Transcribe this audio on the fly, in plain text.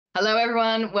Hello,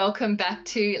 everyone. Welcome back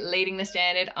to Leading the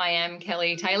Standard. I am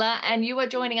Kelly Taylor, and you are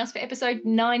joining us for episode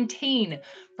 19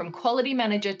 From Quality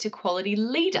Manager to Quality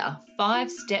Leader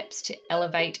 5 Steps to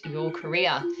Elevate Your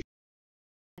Career.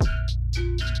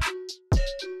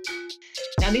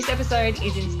 Now, this episode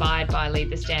is inspired by Lead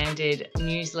the Standard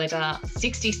newsletter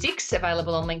 66,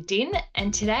 available on LinkedIn.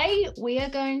 And today we are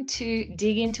going to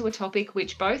dig into a topic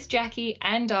which both Jackie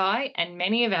and I, and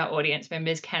many of our audience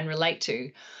members, can relate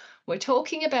to. We're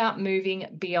talking about moving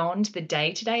beyond the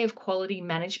day-to-day of quality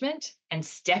management and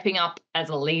stepping up as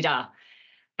a leader,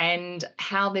 and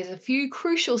how there's a few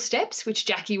crucial steps which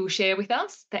Jackie will share with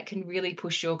us that can really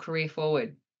push your career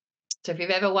forward. So if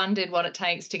you've ever wondered what it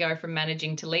takes to go from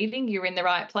managing to leading, you're in the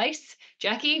right place.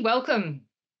 Jackie, welcome.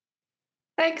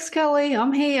 Thanks, Kelly.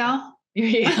 I'm here. You're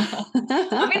here.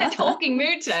 I'm in a talking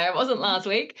mood today. I wasn't last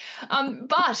week.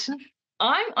 But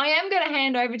I am going to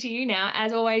hand over to you now.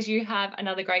 As always, you have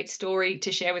another great story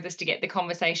to share with us to get the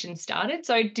conversation started.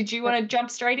 So did you want to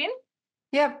jump straight in?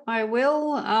 Yep, I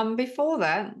will. Before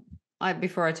that,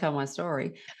 before I tell my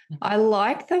story, I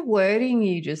like the wording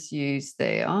you just used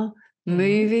there,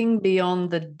 moving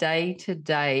beyond the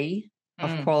day-to-day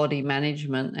of quality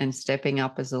management and stepping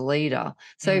up as a leader.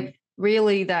 So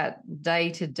really that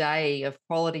day-to-day of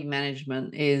quality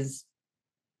management is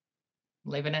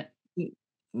living it.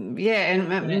 Yeah,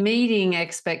 and meeting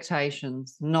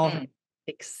expectations, not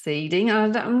exceeding.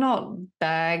 I'm not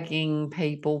bagging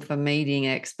people for meeting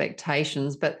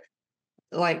expectations, but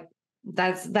like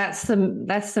that's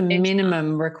the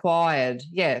minimum required.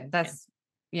 Yeah, that's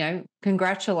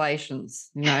congratulations.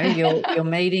 You're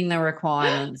meeting the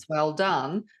requirements. Well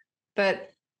done. But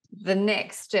the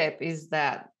next step is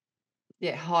that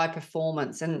high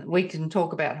performance, and we can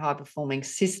talk about high performing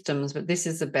systems, but this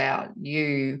is about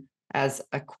you as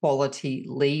a quality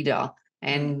leader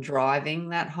and driving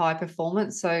that high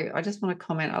performance. So I just want to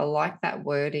comment, I like that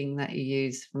wording that you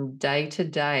use, from day to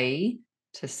day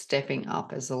to stepping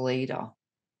up as a leader.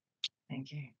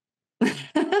 Thank you.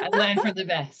 I learned from the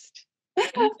best.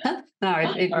 No,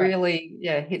 it really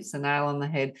hits the nail on the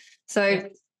head. So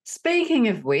speaking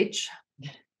of which,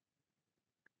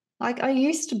 like, I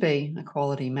used to be a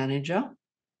quality manager.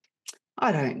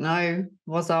 I don't know,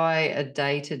 was I a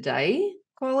day-to-day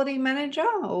quality manager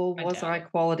or was I a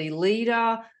quality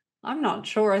leader? I'm not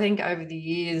sure. I think over the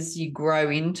years you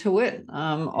grow into it.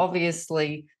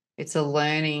 Obviously, it's a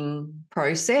learning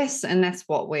process, and that's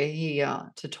what we're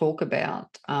here to talk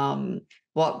about,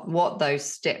 what those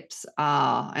steps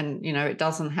are. And, it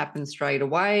doesn't happen straight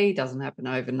away, doesn't happen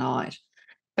overnight.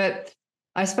 But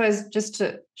I suppose just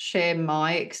to share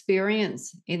my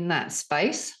experience in that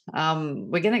space,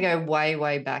 we're going to go way,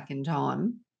 way back in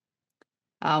time.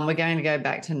 We're going to go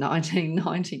back to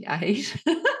 1998.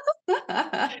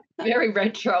 Very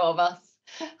retro of us.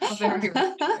 Very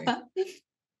retro.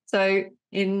 So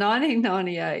in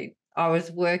 1998, I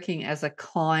was working as a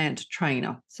client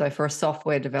trainer, so for a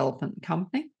software development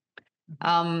company.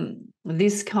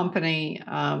 This company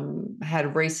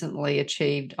had recently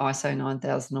achieved ISO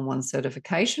 9001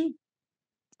 certification,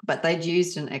 but they'd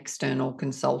used an external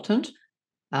consultant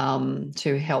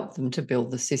to help them to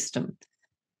build the system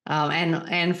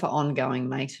and for ongoing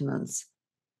maintenance.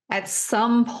 At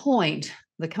some point,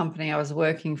 the company I was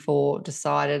working for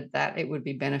decided that it would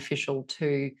be beneficial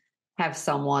to have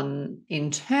someone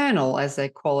internal as a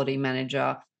quality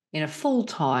manager in a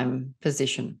full-time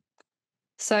position.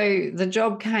 So the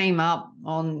job came up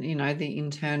on, the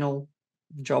internal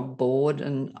job board,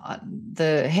 and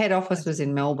the head office was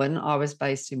in Melbourne. I was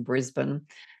based in Brisbane,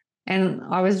 and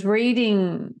I was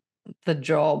reading the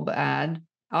job ad.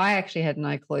 I actually had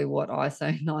no clue what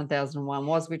ISO 9001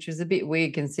 was, which was a bit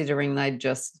weird considering they'd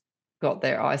just got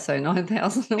their ISO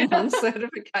 9001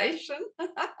 certification.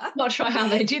 Not sure how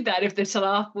they did that if the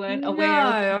staff weren't aware.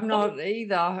 No, I'm not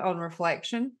either on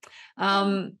reflection.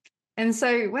 And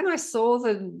so when I saw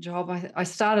the job, I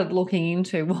started looking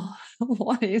into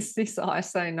what is this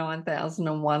ISO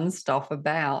 9001 stuff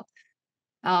about?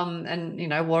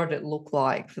 And, what did it look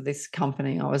like for this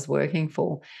company I was working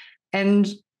for?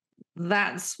 And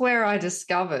that's where I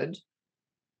discovered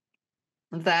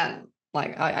that,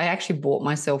 like, I actually bought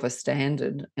myself a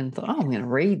standard and thought, I'm going to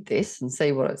read this and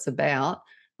see what it's about.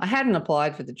 I hadn't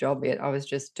applied for the job yet. I was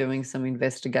just doing some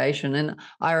investigation. And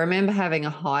I remember having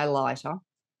a highlighter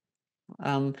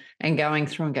and going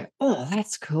through and go, oh,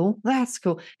 that's cool. That's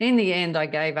cool. In the end, I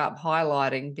gave up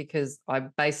highlighting because I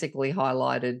basically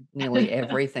highlighted nearly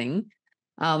everything.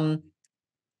 And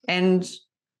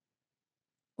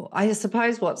I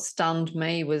suppose what stunned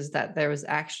me was that there was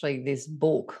actually this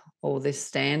book or this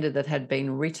standard that had been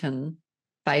written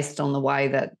based on the way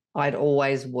that I'd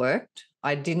always worked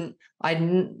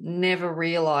never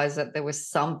realized that there was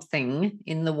something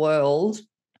in the world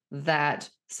that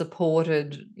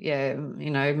supported,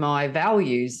 my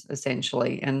values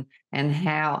essentially, and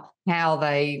how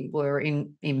they were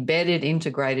embedded,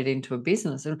 integrated into a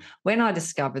business. And when I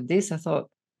discovered this, I thought,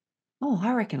 oh,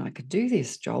 I reckon I could do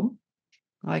this job.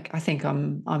 Like, I think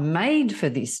I'm made for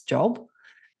this job.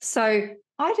 So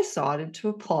I decided to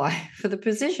apply for the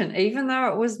position, even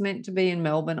though it was meant to be in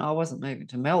Melbourne. I wasn't moving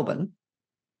to Melbourne.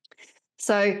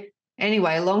 So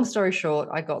anyway, long story short,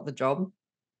 I got the job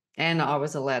and I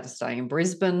was allowed to stay in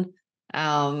Brisbane.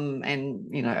 And,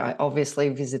 I obviously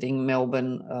visiting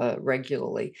Melbourne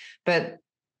regularly. But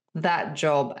that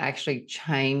job actually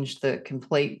changed the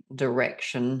complete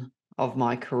direction of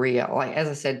my career. Like, as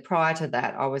I said, prior to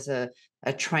that, I was a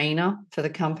trainer for the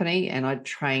company, and I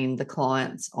trained the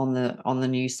clients on the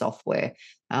new software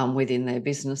within their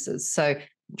businesses. So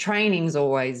training's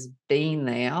always been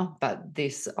there, but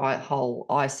this whole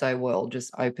ISO world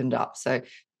just opened up. So,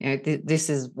 this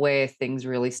is where things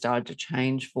really started to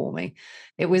change for me.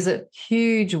 It was a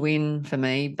huge win for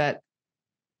me, but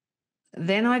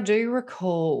then I do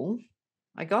recall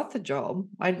I got the job.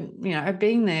 I'd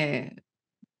been there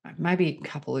maybe a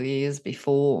couple of years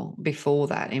before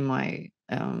that in my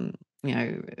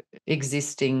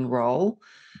existing role.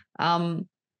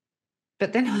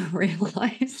 But then I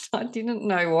realized I didn't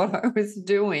know what I was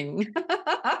doing.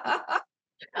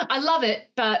 I love it,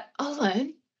 but I'll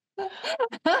learn.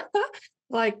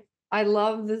 Like, I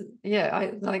love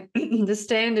I like the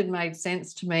standard made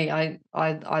sense to me. I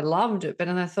loved it, but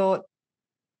then I thought,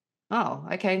 oh,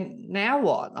 okay, now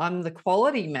what? I'm the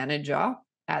quality manager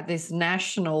at this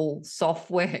national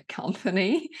software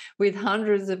company with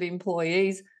hundreds of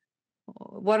employees.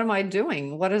 What am I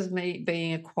doing? What does me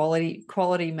being a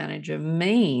quality manager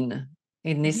mean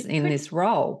in this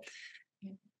role?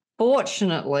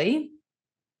 Fortunately,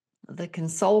 the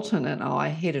consultant and I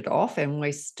hit it off, and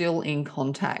we're still in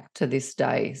contact to this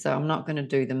day. So I'm not going to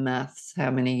do the maths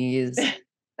how many years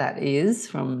that is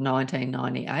from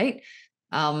 1998.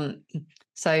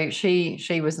 So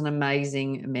she was an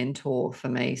amazing mentor for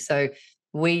me. So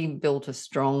we built a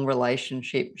strong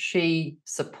relationship. She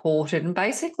supported and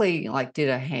basically like did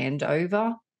a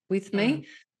handover with me.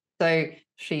 So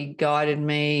she guided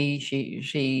me.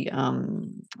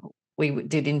 We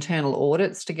did internal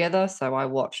audits together. So I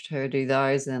watched her do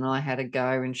those, and I had a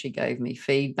go, and she gave me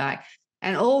feedback.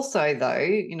 And also,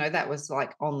 though, that was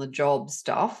like on the job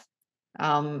stuff.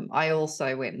 I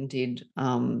also went and did,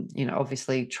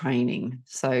 obviously training,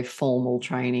 so formal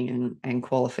training and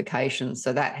qualifications.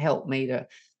 So that helped me to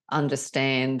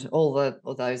understand all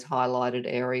those highlighted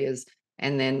areas,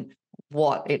 and then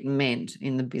what it meant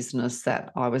in the business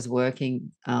that I was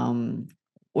working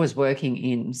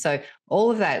in. So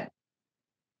all of that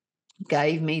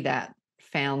gave me that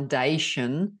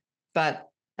foundation. But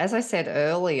as I said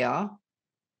earlier,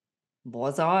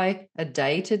 was I a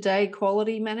day-to-day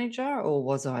quality manager, or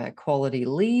was I a quality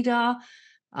leader?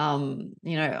 On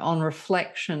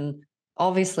reflection,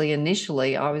 obviously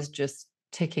initially I was just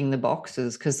ticking the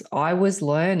boxes because I was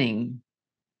learning,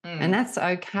 and that's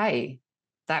okay.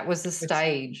 That was the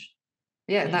stage.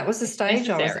 That was the stage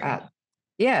I was at.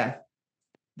 Yeah.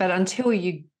 But until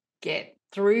you get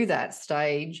through that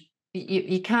stage,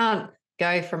 you can't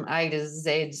go from A to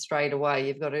Z straight away.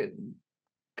 You've got to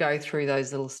go through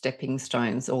those little stepping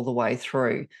stones all the way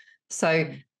through. So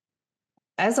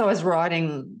as I was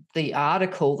writing the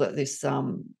article that this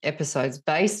episode's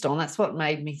based on, that's what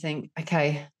made me think,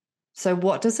 okay, so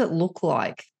what does it look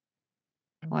like?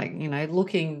 Like,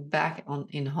 looking back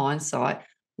in hindsight,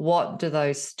 what do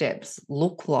those steps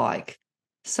look like?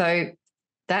 So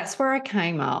that's where I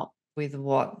came up with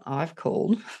what I've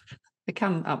called, I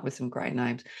come up with some great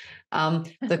names,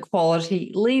 the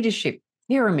quality leadership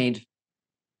pyramid.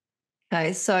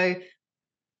 Okay, so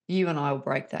you and I will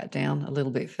break that down a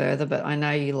little bit further, but I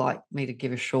know you like me to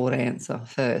give a short answer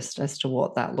first as to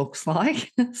what that looks like.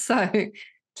 So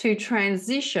to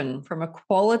transition from a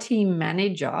quality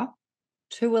manager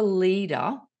to a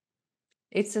leader,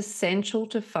 it's essential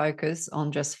to focus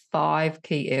on just 5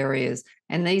 key areas,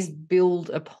 and these build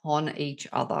upon each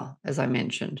other, as I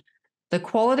mentioned. The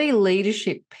quality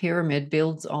leadership pyramid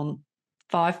builds on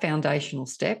 5 foundational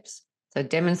steps. So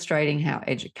demonstrating how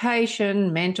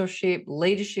education, mentorship,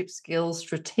 leadership skills,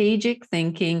 strategic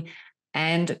thinking,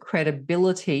 and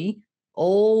credibility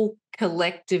all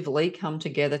collectively come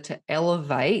together to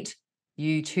elevate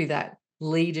you to that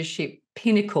leadership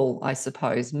pinnacle, I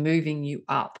suppose, moving you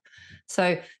up.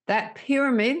 So that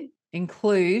pyramid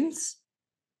includes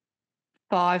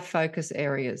 5 focus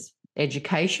areas: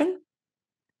 education,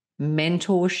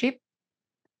 mentorship,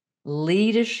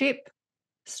 leadership,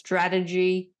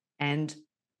 strategy, and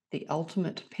the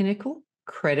ultimate pinnacle,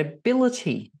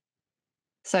 credibility.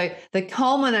 So the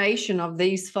culmination of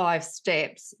these 5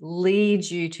 steps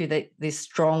leads you to this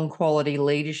strong quality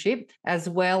leadership, as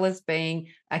well as being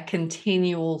a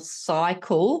continual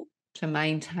cycle to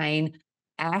maintain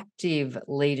active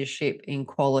leadership in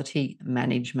quality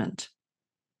management.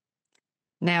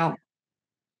 Now,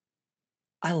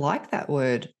 I like that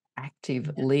word,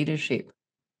 active leadership.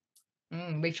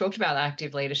 We've talked about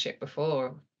active leadership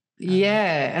before.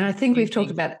 Yeah, and I think we've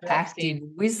talked about active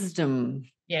in. wisdom.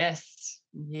 Yes.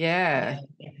 Yeah.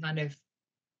 Kind of.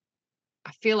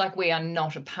 I feel like we are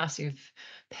not a passive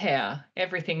pair.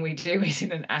 Everything we do is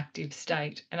in an active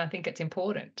state, and I think it's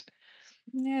important.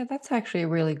 Yeah, that's actually a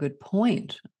really good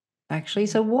point, actually.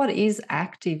 So what is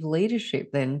active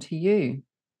leadership then to you?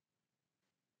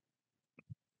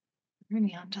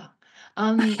 Really under.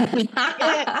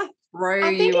 Yeah, Throw I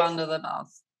think you it's under the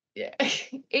bus. yeah,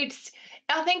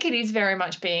 I think it is very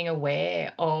much being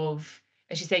aware of,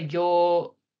 as you said,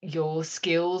 your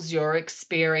skills, your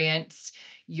experience,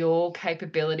 your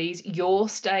capabilities, your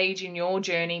stage in your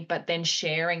journey, but then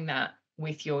sharing that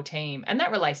with your team. And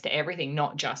that relates to everything,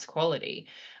 not just quality.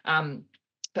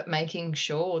 But making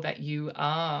sure that you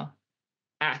are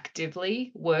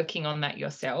actively working on that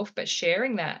yourself, but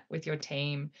sharing that with your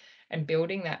team and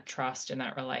building that trust and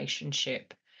that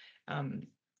relationship. Um,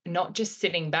 Not just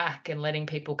sitting back and letting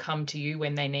people come to you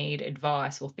when they need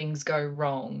advice or things go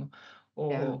wrong,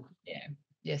 Yeah. or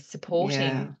Yeah.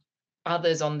 supporting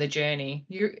others on the journey.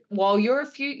 While you're a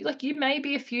few, like you may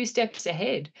be a few steps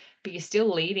ahead, but you're still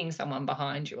leading someone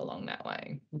behind you along that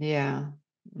way. Yeah.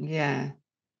 Yeah.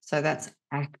 So that's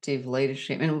active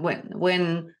leadership. And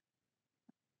when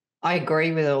I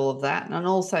agree with all of that. And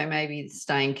also maybe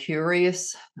staying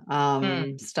curious,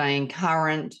 Mm, staying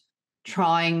current,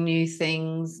 trying new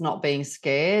things, not being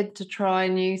scared to try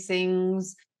new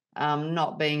things,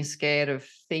 not being scared of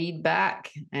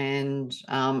feedback and,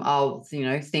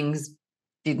 things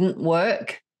didn't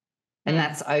work. And mm,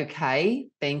 that's okay.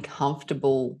 Being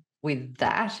comfortable with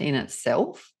that in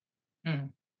itself, mm,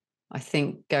 I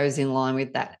think goes in line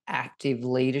with that active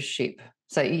leadership.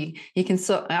 So you can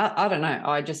I don't know,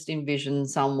 I just envision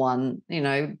someone,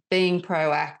 being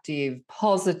proactive,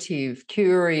 positive,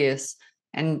 curious,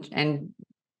 and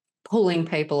pulling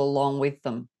people along with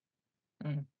them.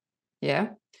 mm. Yeah.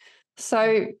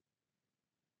 So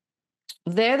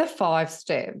they're the 5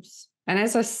 steps. And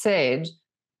as I said,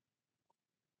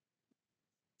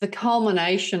 the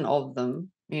culmination of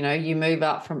them, you move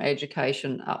up from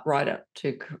education right up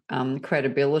to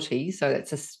credibility. So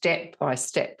it's a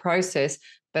step-by-step process.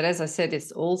 But as I said,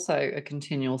 it's also a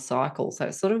continual cycle. So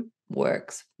it sort of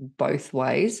works both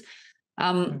ways.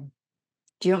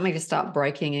 Do you want me to start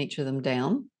breaking each of them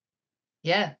down?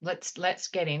 Yeah, let's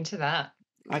get into that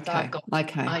because I've Okay. got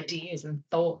Okay. ideas and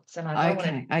thoughts, and I don't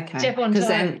want to Okay. step on Because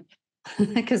toes.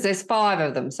 because there's 5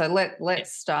 of them. So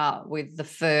let's start with the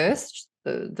first,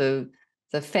 the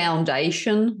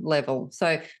foundation level.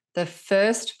 So the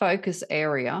first focus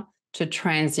area to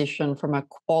transition from a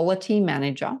quality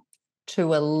manager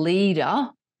to a leader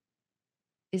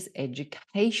is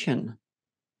education.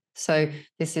 So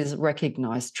this is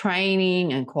recognised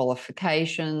training and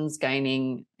qualifications,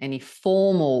 gaining any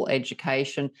formal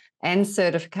education and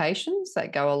certifications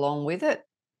that go along with it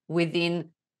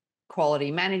within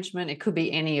quality management. It could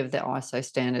be any of the ISO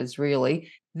standards, really.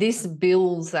 This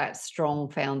builds that strong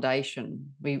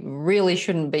foundation. We really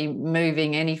shouldn't be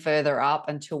moving any further up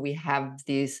until we have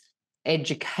this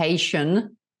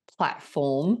education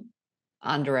platform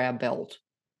under our belt.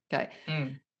 Okay.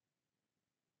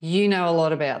 You know a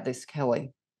lot about this,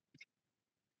 Kelly.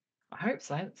 I hope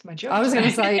so. That's my job. I was going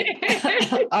to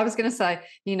Today. say,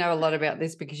 you know a lot about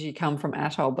this because you come from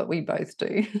ATOL, but we both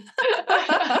do.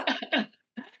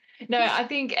 No, I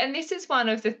think, and this is one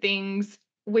of the things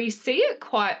we see it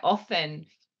quite often,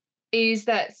 is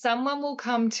that someone will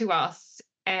come to us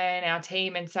and our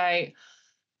team and say,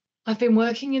 I've been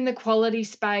working in the quality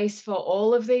space for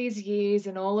all of these years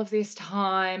and all of this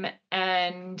time,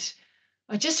 and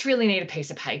I just really need a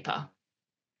piece of paper.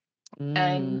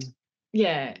 And Mm.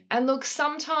 yeah, and look,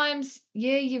 sometimes,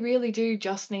 yeah, you really do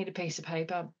just need a piece of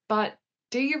paper, but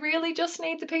do you really just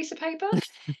need the piece of paper?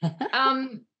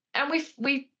 And we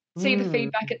see the Mm.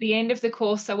 feedback at the end of the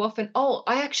course so often. Oh,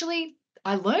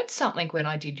 I learned something when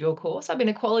I did your course. I've been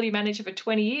a quality manager for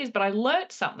 20 years, but I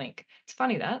learned something. It's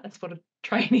funny that's what a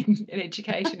training and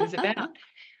education is about.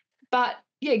 But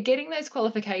yeah, getting those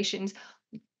qualifications,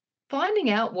 finding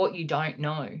out what you don't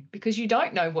know, because you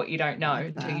don't know what you don't know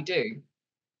Like until you that. do.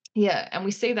 Yeah, and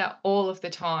we see that all of the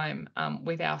time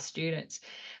with our students.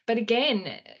 But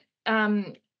again,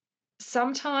 um,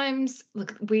 sometimes,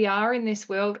 look, we are in this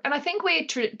world, and I think we're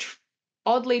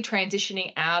oddly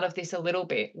transitioning out of this a little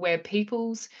bit, where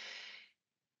the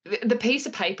piece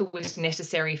of paper was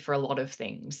necessary for a lot of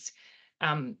things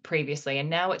previously, and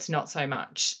now it's not so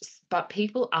much. But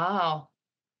people are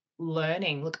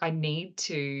learning, look, I need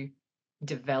to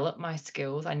develop my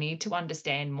skills. I need to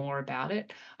understand more about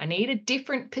it. I need a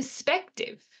different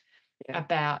perspective Yeah.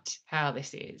 about how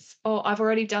this is. Oh, I've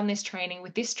already done this training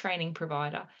with this training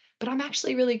provider, but I'm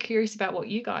actually really curious about what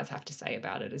you guys have to say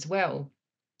about it as well.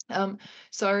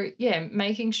 So yeah,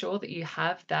 making sure that you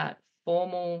have that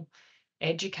formal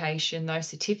education, those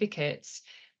certificates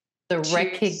The to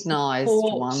recognized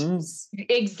support. ones.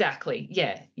 Exactly.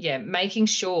 Yeah. Yeah. Making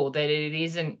sure that it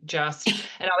isn't just,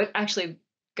 and I was actually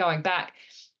going back,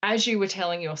 as you were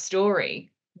telling your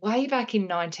story, way back in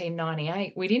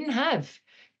 1998, we didn't have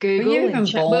Were you Google and even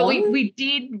chat. Well, born? we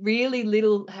did really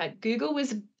little. Google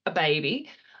was a baby.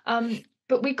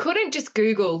 But we couldn't just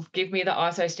Google, give me the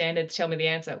ISO standards, tell me the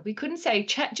answer. We couldn't say,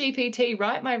 Chat GPT,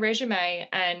 write my resume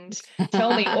and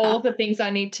tell me all of the things I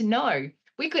need to know.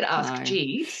 We could ask No.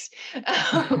 Jeeves.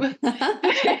 Um,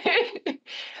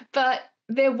 but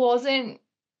there wasn't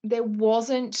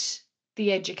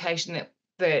the education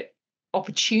that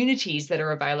opportunities that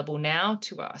are available now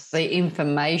to us. The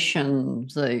information,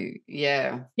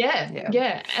 yeah. Yeah, Yeah.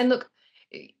 yeah. And look,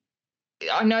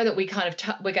 I know that we kind of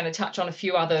we're going to touch on a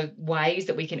few other ways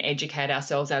that we can educate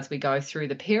ourselves as we go through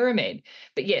the pyramid.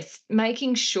 But yes,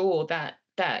 making sure that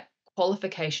that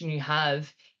qualification you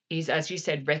have is, as you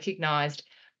said, recognized,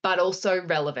 but also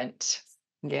relevant.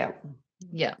 Yeah.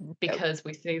 Yeah, Yep. because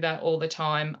we see that all the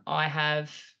time. I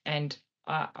have, and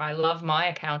I love my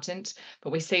accountant, but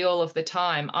we see all of the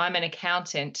time. I'm an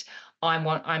accountant.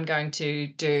 I'm going to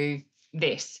do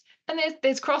this, and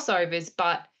there's crossovers,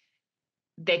 but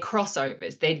they're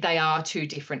crossovers. They are two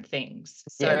different things.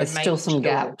 Yeah, So there's still making some sure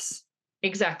gaps.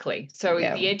 exactly. So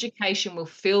Yeah. the education will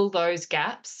fill those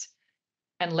gaps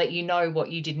and let you know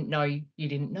what you didn't know you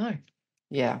didn't know.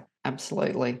 Yeah,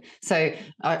 absolutely. So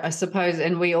I suppose,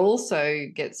 and we also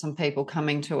get some people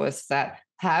coming to us that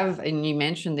have, and you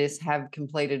mentioned this, have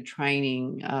completed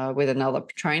training with another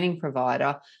training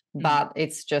provider, but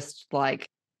it's just like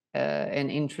an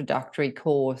introductory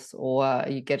course, or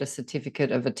you get a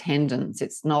certificate of attendance.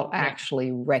 It's not Yeah.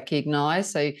 actually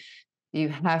recognized. So you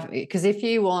have, because if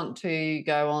you want to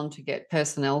go on to get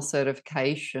personnel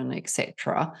certification,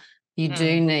 etc., you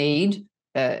do need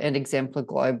an exemplar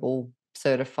global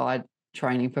certified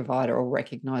training provider or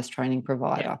recognized training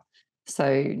provider. Yeah.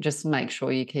 So just make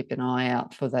sure you keep an eye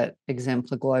out for that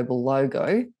exemplar global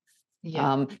logo.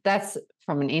 Yeah. That's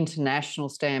from an international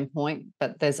standpoint,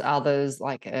 but there's others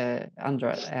like under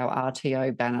our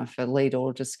RTO banner for lead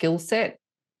auditor skill set.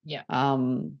 Yeah.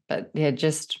 But yeah,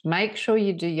 just make sure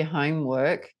you do your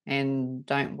homework and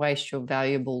don't waste your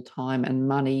valuable time and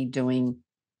money doing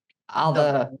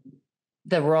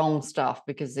the wrong stuff,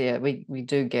 because yeah, we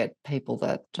do get people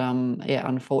that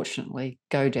unfortunately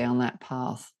go down that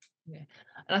path. Yeah.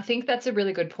 And I think that's a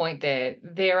really good point there.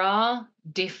 There are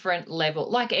different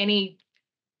levels, like any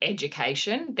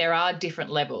education, there are different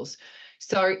levels.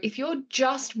 So if you're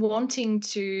just wanting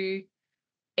to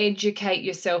educate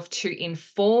yourself to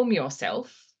inform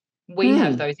yourself, we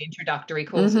have Mm. those introductory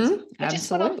courses. Mm-hmm. I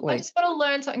Absolutely. just want to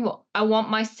learn something more. I want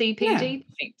my Yeah. CPD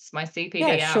points, my Yeah.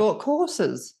 CPD hours. Short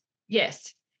courses.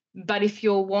 Yes. But if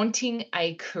you're wanting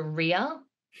a career,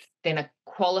 then a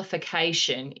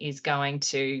qualification is going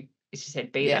to, as you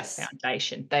said, be that Yes.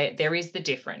 foundation. There is the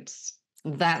difference.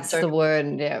 That's So the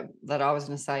word, yeah, that I was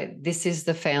going to say. This is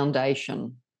the foundation.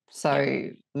 yeah. So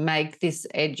make this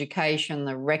education,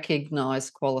 the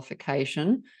recognized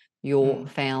qualification, your Mm,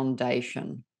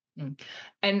 foundation. mm.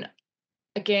 And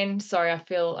again, sorry, I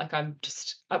feel like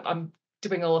I'm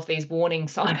doing all of these warning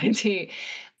signs here.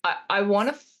 I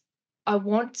want to I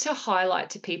want to highlight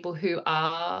to people who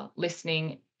are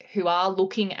listening, who are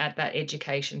looking at that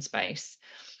education space,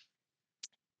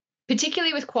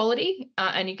 particularly with quality,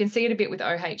 and you can see it a bit with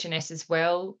OH&S as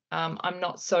well. I'm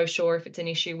not so sure if it's an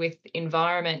issue with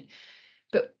environment,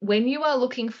 but when you are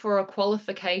looking for a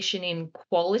qualification in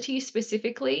quality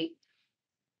specifically,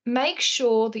 make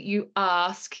sure that you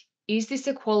ask, is this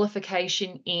a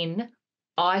qualification in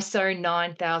ISO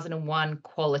 9001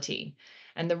 quality?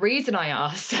 And the reason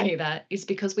I say that is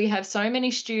because we have so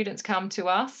many students come to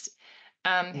us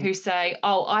who say,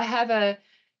 oh, I have a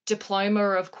diploma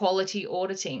of quality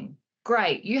auditing.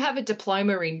 Great, you have a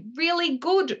diploma in really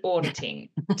good auditing.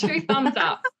 2 thumbs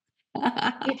up.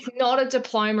 It's not a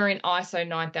diploma in ISO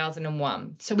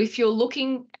 9001. So if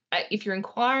you're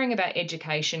inquiring about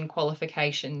education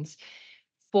qualifications,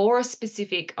 for a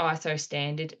specific ISO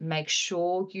standard, make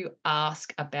sure you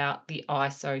ask about the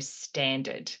ISO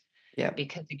standard. Yeah.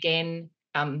 Because again,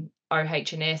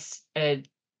 OH&S, a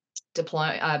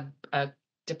diploma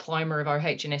of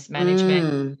OH&S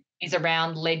management is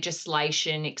around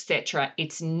legislation, etc.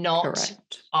 It's not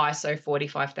Correct. ISO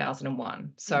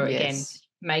 45001. So again, Yes.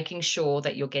 making sure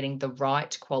that you're getting the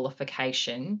right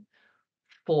qualification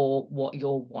for what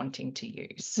you're wanting to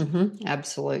use.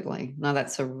 Absolutely. No,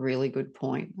 that's a really good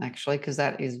point, actually, because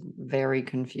that is very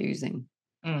confusing.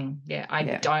 Yeah, I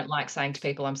don't like saying to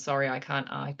people, I'm sorry, I can't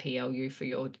IPL you for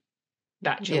your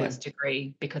bachelor's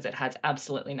degree, because it has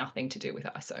absolutely nothing to do with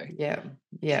ISO.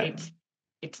 Yeah.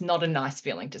 It's not a nice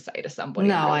feeling to say to somebody.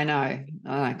 No, I know,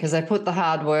 because they put the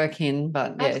hard work in,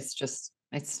 but yeah,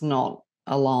 it's not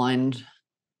aligned.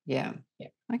 Yeah.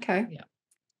 Okay. Yeah.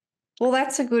 Well,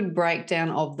 that's a good breakdown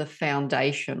of the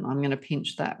foundation. I'm going to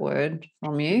pinch that word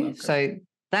from you. So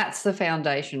that's the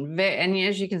foundation. And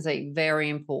as you can see, very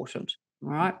important. All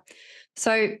right.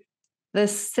 So the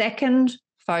second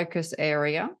focus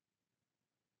area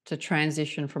to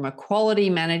transition from a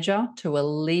quality manager to a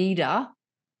leader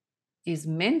is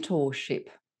mentorship.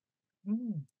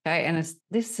 Okay, and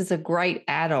this is a great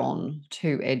add-on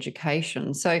to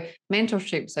education. So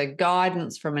mentorship, so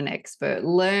guidance from an expert,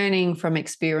 learning from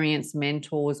experienced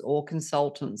mentors or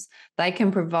consultants. They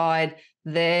can provide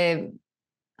their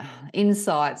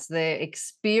insights, their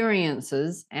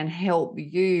experiences, and help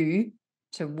you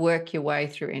to work your way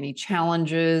through any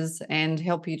challenges and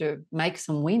help you to make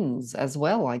some wins as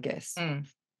well, I guess.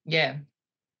 Yeah.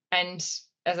 And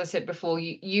as I said before,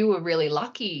 you were really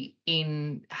lucky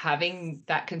in having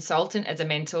that consultant as a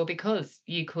mentor, because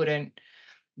you couldn't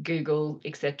Google,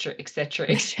 etc., etc.,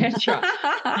 etc.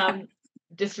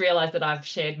 Just realized that I've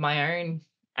shared my own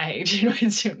age and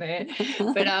wisdom there.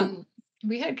 But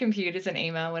we had computers and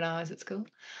email when I was at school.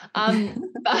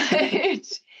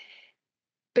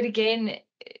 But again,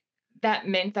 that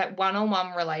meant that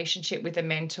one-on-one relationship with a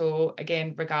mentor,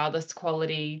 again, regardless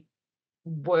quality,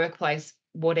 workplace,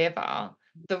 whatever,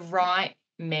 the right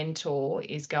mentor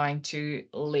is going to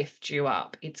lift you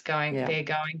up. They're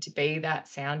going to be that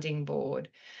sounding board.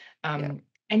 And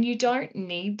you don't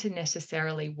need to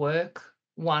necessarily work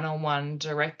one-on-one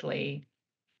directly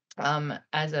in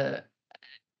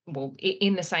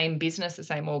the same business, the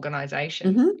same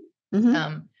organization.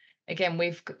 Again, we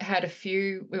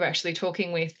were actually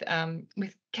talking with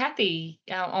Kathy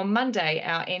on Monday,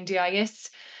 our NDIS,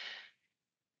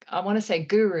 I want to say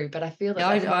guru, but I feel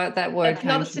that word came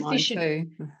not a to mind too.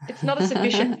 It's not a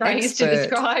sufficient phrase to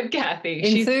describe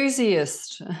Kathy.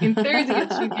 Enthusiast. She's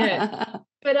enthusiast, yeah.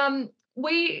 But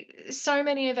so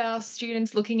many of our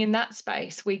students looking in that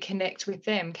space, we connect with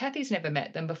them. Kathy's never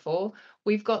met them before.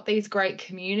 We've got these great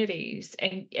communities,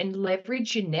 and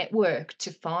leverage your network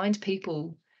to find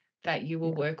people that you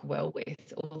will work well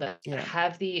with, or that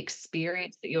have the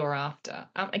experience that you're after.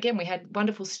 Again, we had a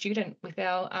wonderful student with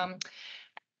our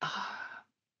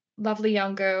lovely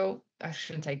young girl. I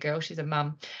shouldn't say girl, she's a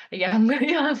mum.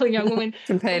 Lovely young woman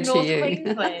compared from North to you.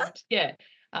 Queensland. Yeah.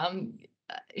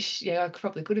 I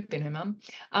probably could have been her mum.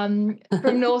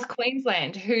 From North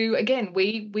Queensland, who again,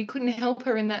 we couldn't help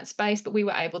her in that space, but we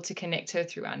were able to connect her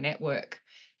through our network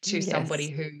to somebody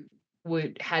who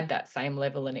had that same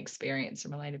level and experience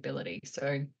and relatability.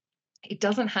 So it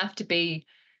doesn't have to be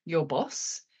your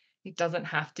boss. It doesn't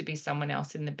have to be someone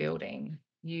else in the building.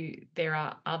 There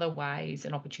are other ways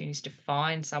and opportunities to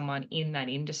find someone in that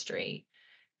industry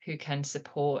who can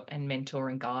support and mentor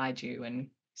and guide you and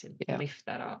to lift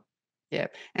that up. Yeah.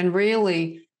 And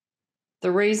really,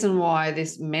 the reason why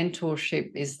this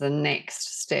mentorship is the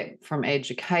next step from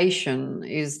education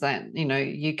is that,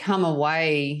 you come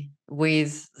away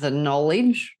with the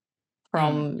knowledge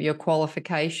from your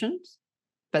qualifications,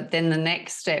 but then the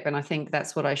next step, and I think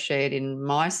that's what I shared in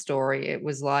my story, it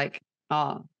was like,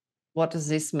 what does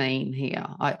this mean here?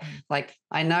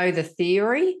 I know the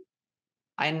theory,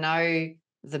 I know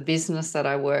the business that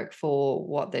I work for,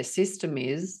 what their system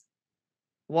is.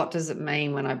 What does it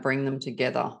mean when I bring them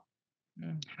together?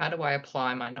 How do I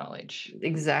apply my knowledge?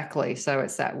 Exactly. So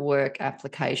it's that work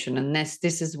application. And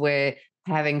this is where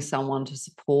having someone to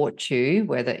support you,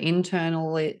 whether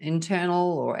internal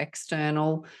or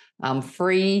external,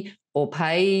 free or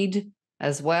paid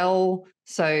as well.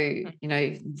 So,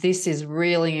 this is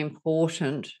really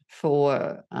important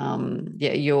for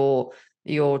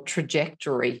your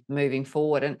trajectory moving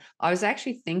forward. And I was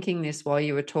actually thinking this while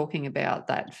you were talking about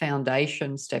that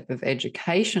foundation step of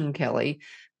education, Kelly.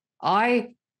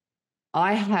 I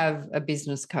have a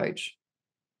business coach.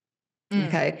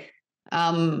 Okay.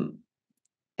 And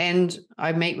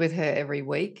I meet with her every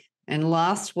week. And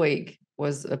last week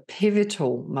was a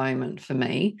pivotal moment for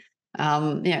me.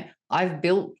 I've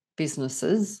built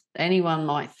businesses. Anyone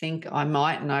might think I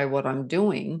might know what I'm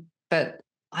doing, but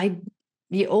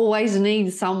you always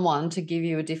need someone to give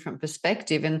you a different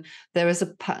perspective. And there was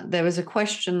a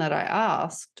question that I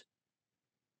asked.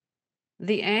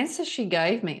 The answer she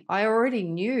gave me, I already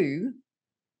knew.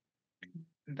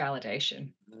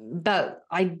 Validation. But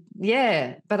I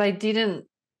didn't.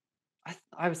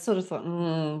 I sort of thought,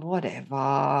 whatever,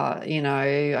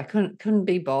 I couldn't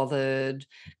be bothered.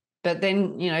 But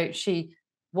then, she,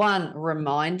 one,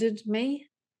 reminded me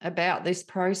about this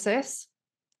process,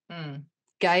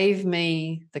 gave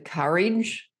me the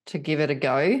courage to give it a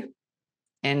go,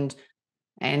 and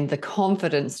the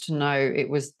confidence to know it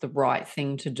was the right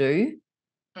thing to do.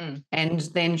 And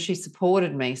then she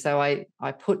supported me. So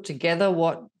I put together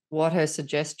what her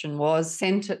suggestion was,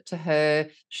 sent it to her,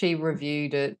 she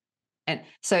reviewed it. And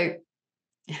so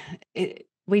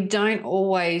we don't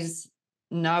always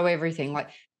know everything. Like,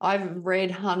 I've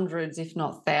read hundreds, if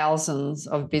not thousands,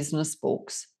 of business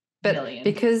books, but Millions.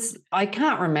 because I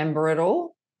can't remember it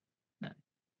all,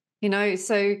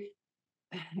 so,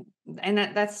 and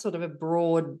that's sort of a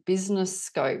broad business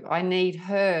scope. I need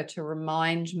her to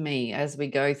remind me as we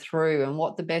go through and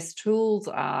what the best tools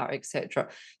are, etc.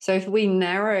 So if we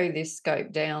narrow this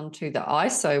scope down to the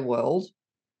ISO world,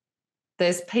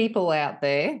 there's people out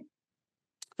there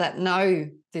that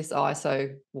know this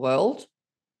ISO world,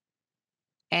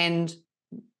 and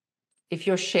if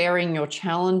you're sharing your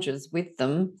challenges with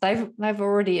them, they've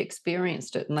already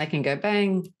experienced it, and they can go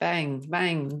bang, bang,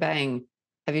 bang, bang.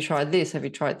 Have you tried this? Have you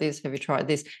tried this? Have you tried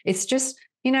this? It's just,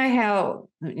 how,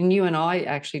 and you and I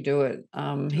actually do it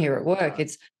here at work.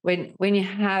 It's when you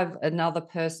have another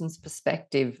person's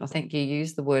perspective. I think you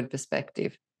use the word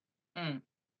perspective.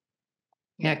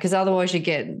 Because otherwise you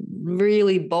get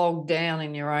really bogged down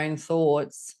in your own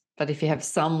thoughts. But if you have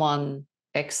someone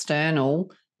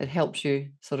external, it helps you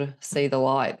sort of see the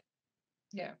light.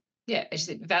 Yeah. Is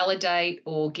it validate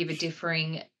or give a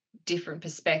different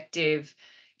perspective,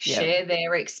 share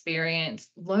their experience,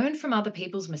 learn from other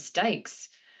people's mistakes.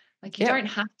 Like, you don't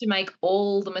have to make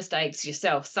all the mistakes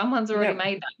yourself. Someone's already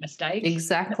made that mistake.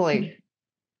 Exactly.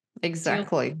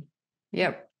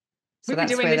 Yep. So we were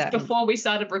doing this before we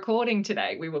started recording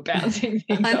today. We were bouncing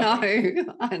things off.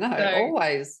 I know.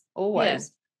 So,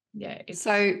 always. Yeah.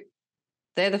 So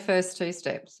they're the first two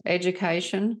steps: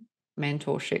 education,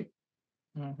 mentorship.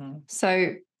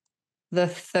 So the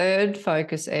third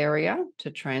focus area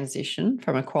to transition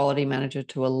from a quality manager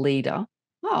to a leader,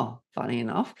 funny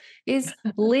enough, is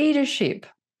leadership.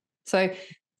 So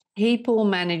people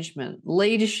management,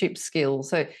 leadership skills.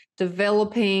 So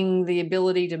developing the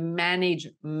ability to manage,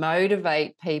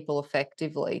 motivate people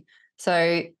effectively.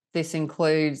 So this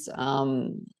includes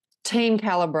team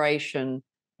calibration,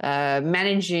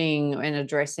 managing and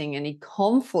addressing any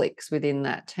conflicts within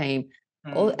that team,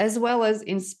 as well as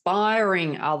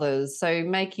inspiring others. So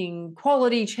making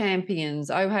quality champions,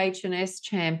 OH&S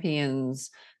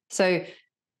champions. So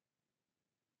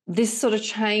this sort of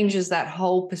changes that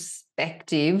whole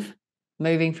perspective,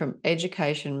 moving from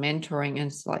education, mentoring, and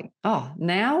it's like,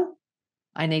 now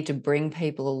I need to bring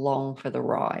people along for the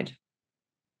ride.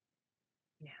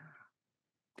 Yeah.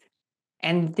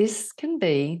 And this can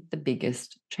be the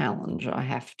biggest challenge, I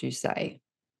have to say,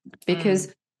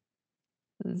 because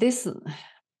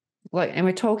and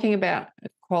we're talking about a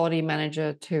quality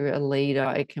manager to a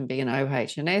leader. It can be an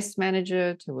OH&S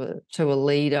manager to a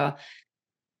leader.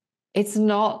 It's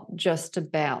not just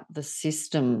about the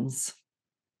systems.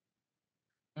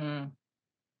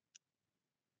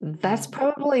 That's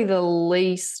probably the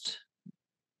least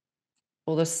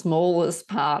or the smallest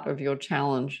part of your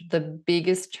challenge. The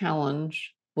biggest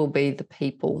challenge will be the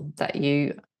people that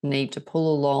you need to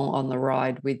pull along on the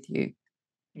ride with you.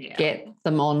 Yeah. Get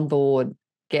them on board,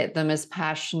 get them as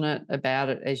passionate about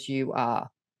it as you are.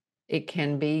 It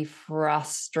can be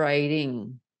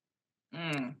frustrating.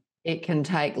 It can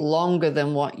take longer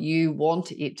than what you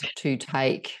want it to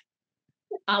take.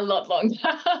 A lot longer.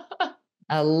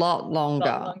 A lot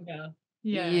longer.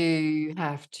 Yeah. You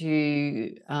have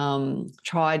to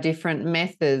try different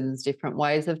methods, different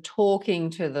ways of talking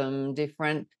to them,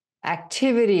 different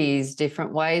activities,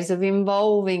 different ways of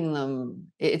involving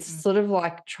them. It's sort of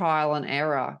like trial and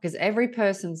error, because every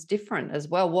person's different as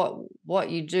well. What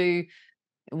you do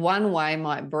one way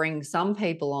might bring some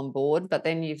people on board, but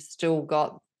then you've still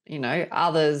got,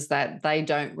 others that they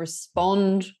don't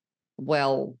respond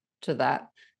well to that.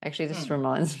 Actually, this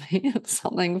reminds me of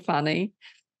something funny,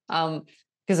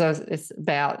 because it's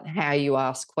about how you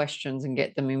ask questions and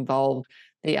get them involved.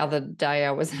 The other day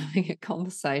I was having a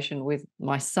conversation with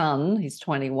my son, he's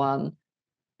 21,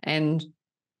 And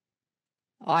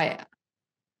I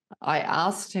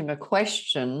asked him a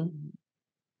question,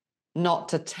 not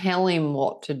to tell him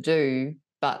what to do,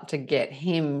 but to get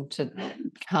him to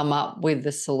come up with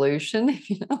the solution, if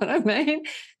you know what I mean.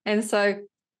 And so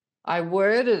I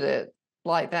worded it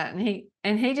like that,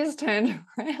 and he just turned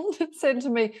around and said to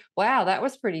me, "Wow, that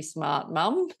was pretty smart,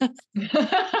 Mum."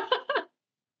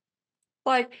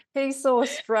 Like, he saw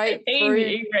straight through.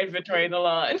 He read between the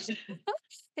lines.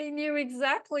 He knew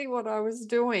exactly what I was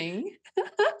doing.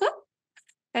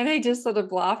 And he just sort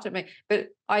of laughed at me. But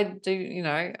I do,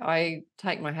 I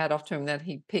take my hat off to him that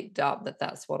he picked up that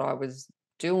that's what I was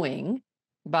doing.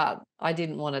 But I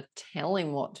didn't want to tell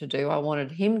him what to do. I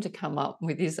wanted him to come up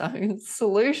with his own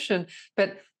solution.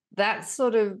 But that's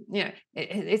sort of,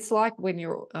 it's like when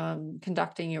you're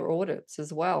conducting your audits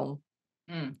as well.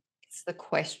 Mm. It's the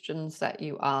questions that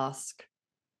you ask,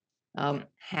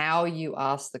 how you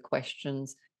ask the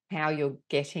questions, how you're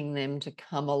getting them to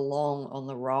come along on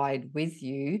the ride with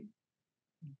you.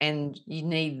 And you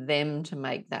need them to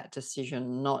make that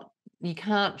decision, you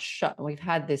can't we've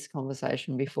had this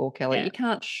conversation before, Kelly. Yeah. You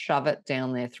can't shove it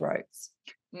down their throats.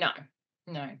 No.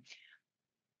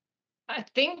 I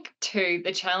think too,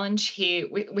 the challenge here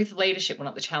with leadership, well,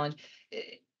 not the challenge,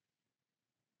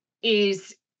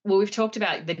 is, well, we've talked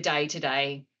about the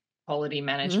day-to-day quality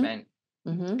management.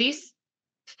 Mm-hmm. This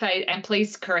phase, and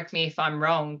please correct me if I'm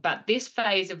wrong, but this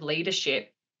phase of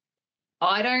leadership,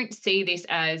 I don't see this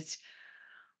as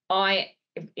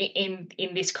in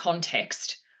this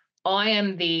context, I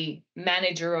am the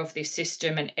manager of this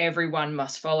system and everyone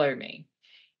must follow me.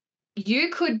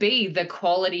 You could be the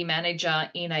quality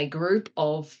manager in a group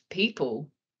of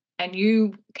people and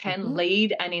you can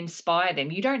lead and inspire them.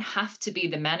 You don't have to be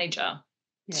the manager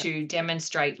to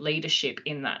demonstrate leadership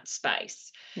in that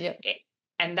space. Yep.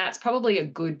 And that's probably a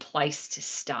good place to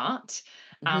start.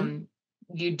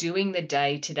 You're doing the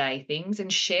day-to-day things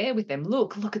and share with them.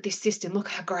 Look at this system. Look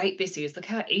how great this is. Look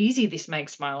how easy this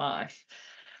makes my life.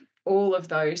 All of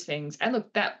those things. And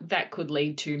look, that could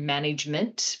lead to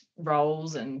management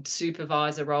roles and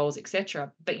supervisor roles,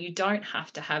 etc. But you don't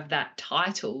have to have that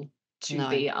title to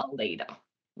be a leader.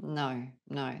 No.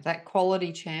 That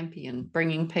quality champion,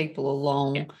 bringing people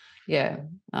along.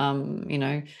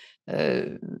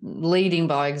 Leading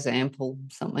by example,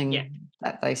 something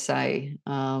that they say.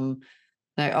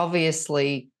 Now,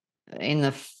 obviously, in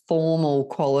the formal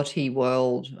quality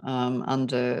world,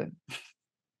 under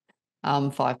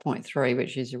 5.3,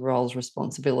 which is your roles,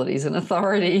 responsibilities, and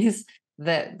authorities,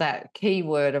 that key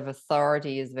word of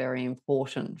authority is very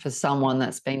important for someone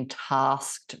that's been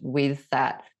tasked with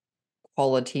that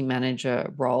quality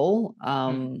manager role.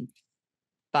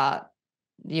 But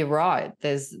you're right,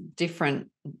 there's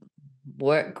different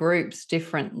work groups,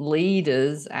 different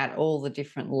leaders at all the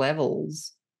different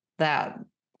levels that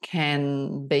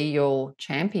can be your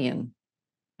champion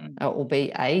or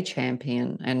be a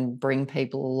champion and bring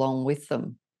people along with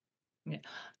them. Yeah.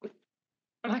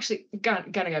 I'm actually going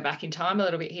to go back in time a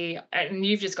little bit here, and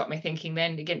you've just got me thinking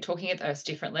then, again, talking at those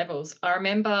different levels. I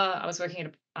remember I was working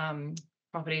at a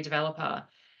property developer,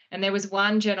 and there was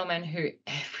one gentleman who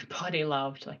everybody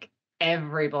loved,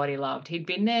 He'd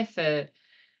been there for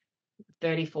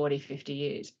 30, 40, 50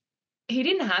 years. He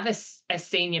didn't have a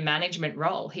senior management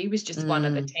role. He was just one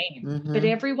of the team. But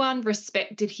everyone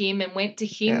respected him and went to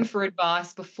him for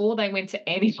advice before they went to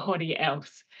anybody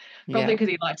else. Probably because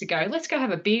he liked to go, let's go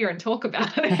have a beer and talk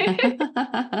about it.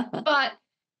 But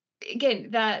again,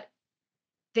 that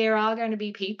there are going to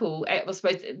be people, I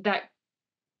suppose, that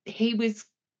he was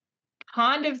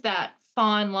kind of that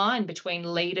fine line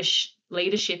between leadership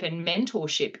and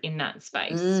mentorship in that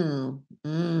space. So,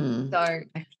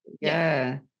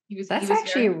 That's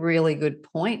actually a really good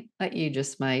point that you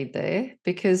just made there,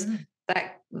 because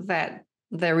that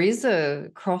there is a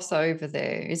crossover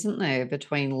there, isn't there,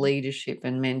 between leadership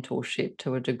and mentorship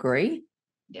to a degree?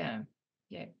 Yeah.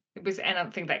 It was, and I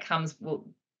think that comes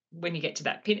when you get to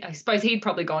that I suppose he'd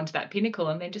probably gone to that pinnacle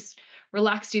and then just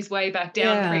relaxed his way back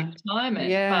down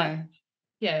pre-retirement.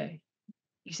 But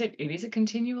you said it is a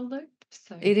continual loop.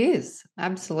 So it is,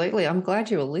 absolutely. I'm glad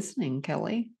you were listening,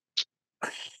 Kelly.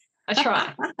 I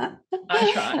try.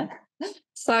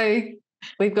 So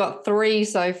we've got 3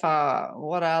 so far.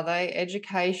 What are they?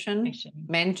 Education,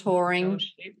 mentoring,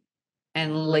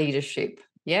 and leadership.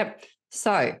 Yep.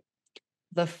 So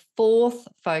the 4th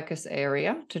focus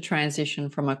area to transition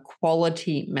from a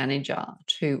quality manager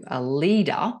to a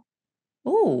leader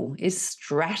is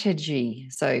strategy.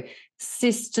 So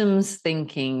systems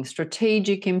thinking,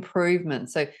 strategic improvement.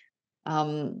 So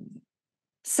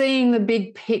seeing the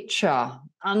big picture,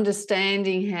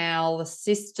 understanding how the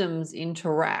systems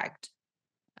interact,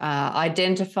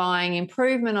 identifying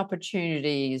improvement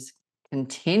opportunities,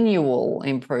 continual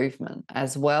improvement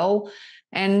as well.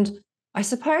 And I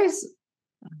suppose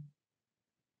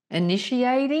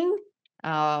initiating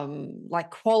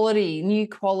like new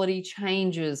quality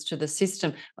changes to the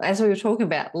system, as we were talking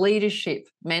about, leadership,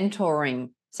 mentoring.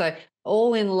 So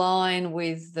all in line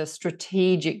with the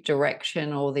strategic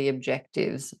direction or the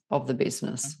objectives of the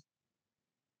business.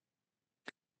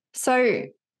 So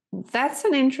that's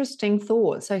an interesting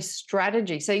thought. So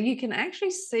strategy. So you can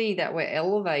actually see that we're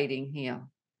elevating here.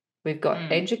 We've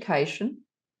got education,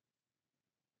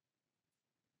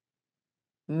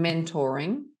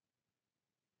 mentoring,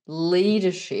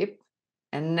 leadership,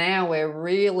 and now we're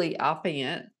really upping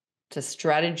it to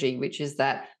strategy, which is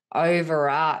that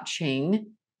overarching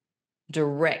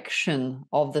direction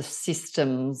of the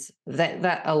systems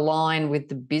that align with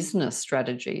the business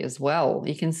strategy as well.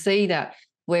 You can see that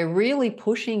we're really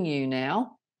pushing you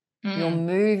now. You're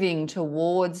moving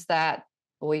towards that,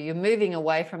 or you're moving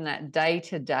away from that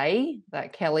day-to-day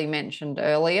that Kelly mentioned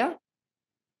earlier.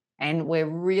 And we're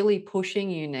really pushing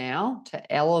you now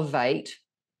to elevate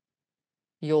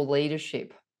your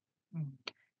leadership.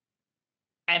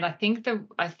 And I think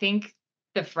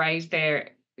the phrase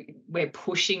there, we're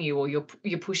pushing you, or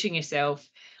you're pushing yourself,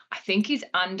 I think is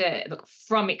look,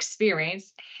 from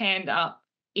experience, hand up,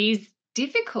 is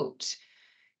difficult.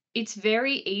 It's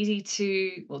very easy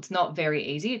to, well, it's not very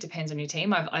easy. It depends on your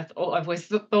team. I've always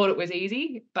thought it was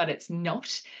easy, but it's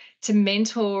not, to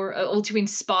mentor or to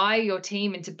inspire your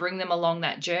team and to bring them along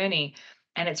that journey.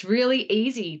 And it's really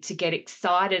easy to get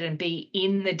excited and be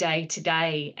in the day to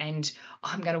day and, oh,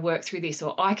 I'm going to work through this,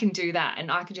 or I can do that, and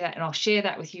I can do that, and I'll share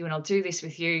that with you, and I'll do this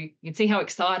with you. You can see how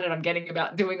excited I'm getting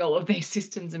about doing all of these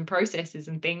systems and processes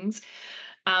and things.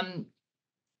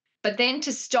 But then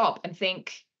to stop and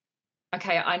think,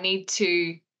 okay, I need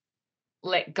to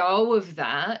let go of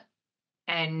that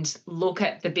and look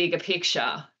at the bigger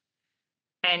picture.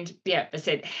 And yeah, I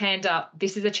said, hand up,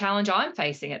 this is a challenge I'm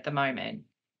facing at the moment,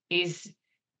 is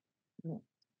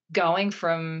going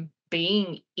from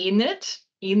being in it,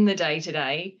 in the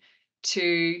day-to-day,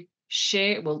 to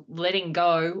letting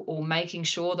go, or making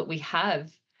sure that we have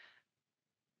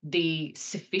the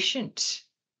sufficient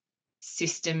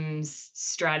systems,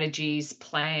 strategies,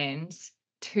 plans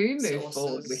to move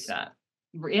forward with that.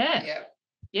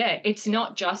 Yeah. It's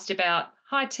not just about,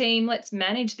 hi team, let's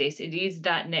manage this. It is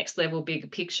that next level, bigger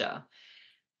picture,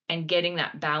 and getting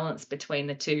that balance between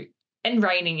the two and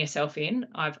reining yourself in.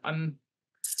 I'm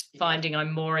finding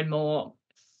I'm more and more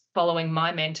following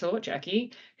my mentor,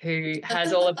 Jackie, who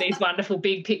has all of these wonderful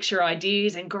big picture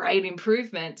ideas and great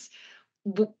improvements.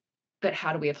 But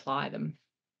how do we apply them?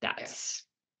 That's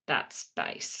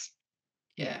base.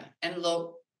 Yeah. And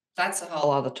look, that's a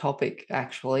whole other topic,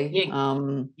 actually.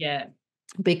 Yeah.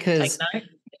 Because take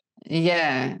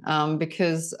note.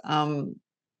 because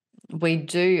we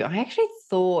do. I actually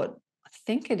thought, I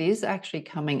think it is actually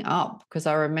coming up, because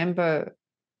I remember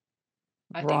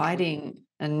writing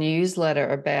a newsletter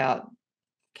about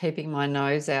keeping my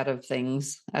nose out of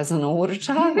things as an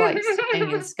auditor, like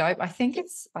staying in scope. I think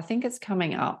it's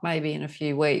coming up maybe in a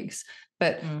few weeks,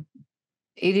 but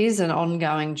it is an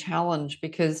ongoing challenge,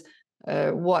 because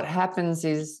what happens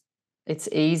is it's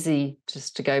easy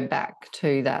just to go back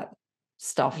to that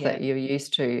stuff that you're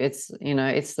used to. It's,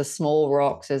 it's the small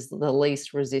rocks as the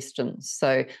least resistance.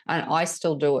 So, and I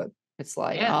still do it. It's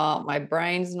like, oh, my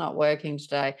brain's not working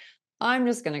today. I'm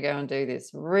just going to go and do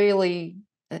this really.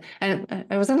 And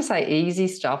I was going to say easy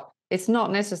stuff. It's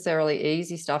not necessarily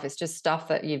easy stuff. It's just stuff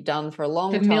that you've done for a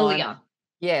long time.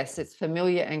 Yes, it's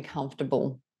familiar and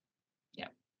comfortable. Yeah.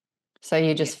 So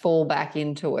you just fall back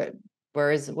into it.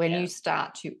 Whereas when you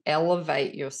start to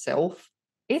elevate yourself,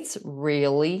 it's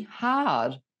really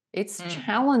hard. It's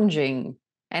challenging.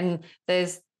 And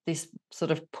there's this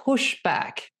sort of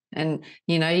pushback. And,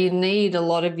 you need a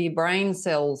lot of your brain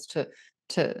cells to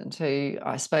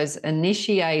I suppose,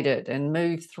 initiate it and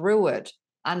move through it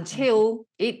until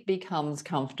it becomes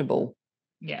comfortable.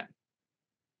 Yeah.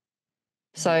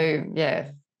 So,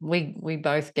 we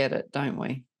both get it, don't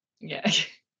we? Yeah.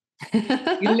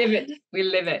 We live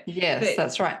it. Yes,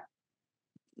 that's right.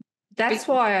 That's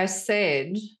why I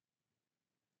said,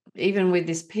 even with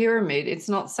this pyramid, it's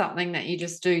not something that you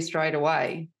just do straight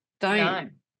away.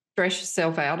 Don't stress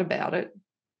yourself out about it.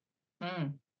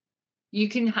 You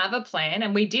can have a plan,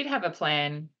 and we did have a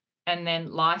plan, and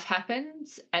then life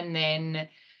happens, and then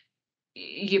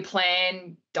your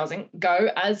plan doesn't go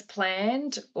as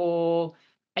planned, or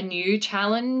a new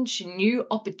challenge, new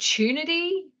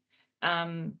opportunity,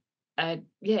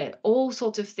 all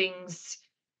sorts of things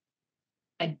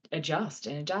adjust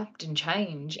and adapt and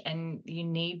change, and you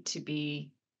need to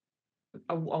be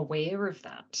aware of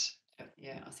that.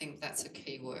 Yeah, I think that's a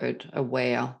key word,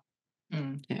 aware.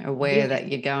 Mm. Yeah, aware Really. that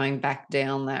you're going back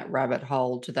down that rabbit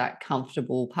hole to that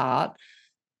comfortable part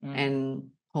Mm. and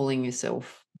pulling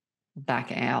yourself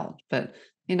back out. But,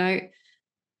 you know,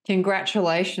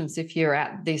 congratulations if you're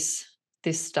at this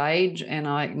stage, and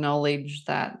I acknowledge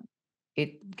that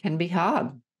it can be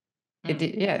hard.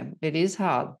 Mm. Yeah, it is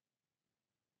hard.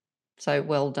 So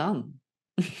well done.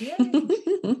 Yay.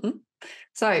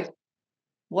 So,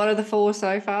 what are the four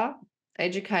so far?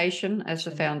 Education as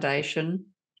the foundation,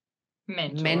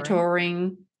 Mentoring,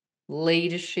 mentoring,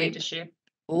 leadership. leadership,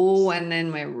 Oh, and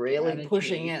then we're really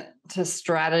pushing strategy. it to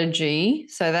strategy.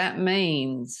 So that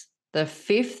means the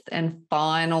fifth and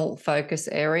final focus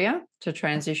area to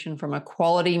transition from a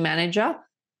quality manager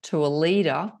to a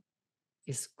leader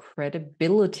is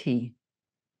credibility.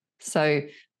 So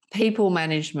people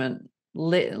management,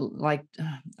 like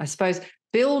I suppose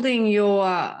building your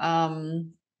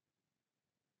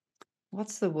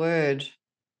what's the word?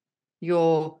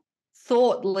 Your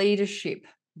thought leadership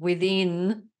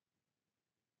within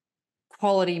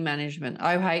quality management,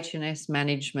 OH&S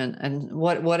management, and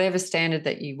whatever standard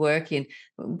that you work in,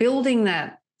 building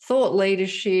that thought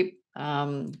leadership,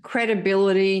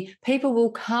 credibility. People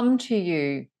will come to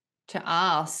you to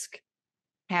ask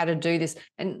how to do this.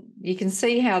 And you can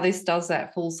see how this does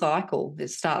that full cycle. It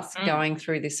starts Mm. going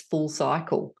through this full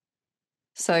cycle.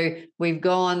 So we've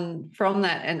gone from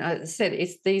that, and I said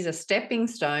these are stepping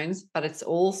stones, but it's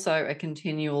also a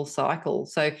continual cycle.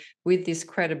 So with this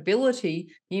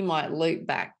credibility, you might loop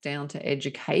back down to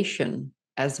education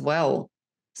as well.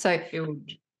 So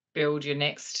Build your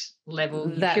next level,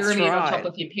 your that's pyramid on top right.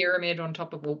 of your pyramid on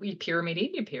top of, well, your pyramid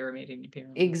in your pyramid in your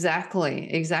pyramid.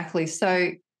 Exactly.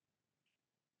 So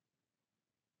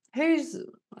who's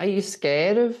are you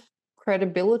scared of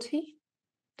credibility?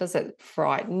 Does it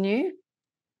frighten you?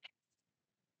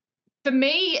 For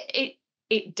me,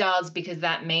 it does, because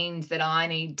that means that I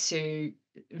need to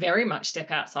very much step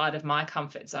outside of my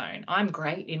comfort zone. I'm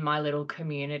great in my little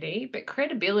community, but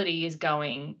credibility is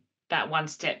going that one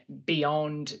step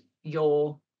beyond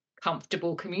your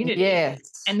comfortable community.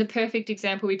 Yes. And the perfect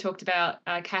example, we talked about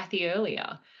Kathy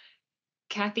earlier.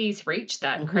 Kathy's reached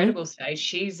that Mm-hmm. credible stage.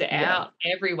 She's Yeah. out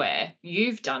everywhere.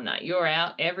 You've done that. You're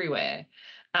out everywhere.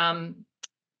 Um,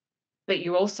 but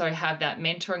you also have that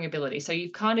mentoring ability. So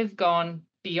you've kind of gone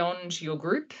beyond your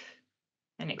group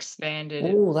and expanded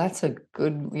it. Oh, that's a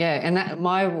good, yeah. And that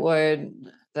my word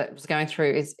that was going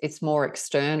through is it's more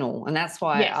external. And that's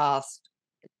why Yes. I asked,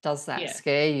 does that Yeah.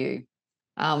 scare you?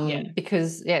 Yeah.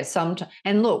 Because yeah, sometimes,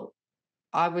 and look,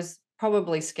 I was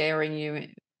probably scaring you,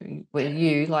 well,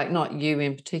 you, like not you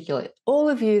in particular, all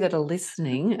of you that are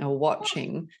listening or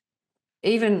watching,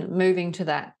 even moving to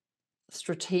that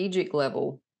strategic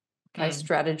level, okay, Mm.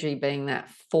 strategy being that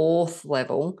fourth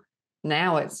level,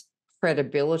 now it's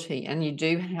credibility. And you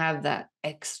do have that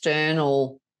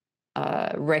external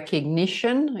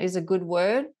recognition is a good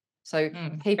word. So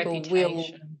Mm. people will,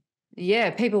 Reputation.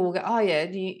 yeah, people will go, oh yeah,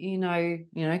 you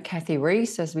know, Kathy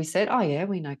Reese, as we said, oh yeah,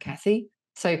 we know Kathy.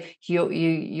 So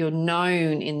you're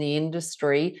known in the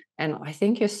industry, and I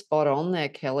think you're spot on there,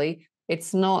 Kelly.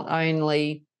 It's not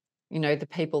only, you know, the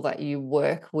people that you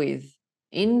work with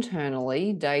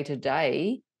internally day to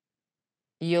day.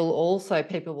 People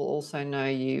will also know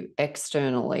you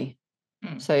externally.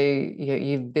 Mm. So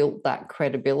you've built that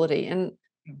credibility, and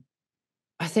Mm.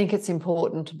 I think it's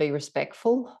important to be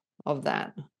respectful of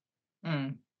that.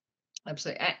 Mm.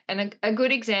 Absolutely. And a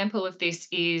good example of this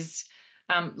is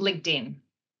LinkedIn.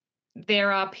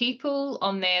 There are people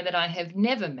on there that I have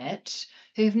never met,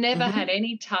 who've never had Hmm.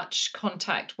 any touch,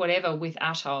 contact, whatever with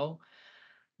ATOL,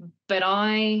 but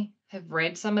I have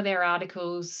read some of their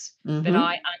articles that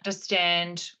I Hmm.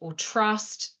 understand or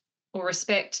trust or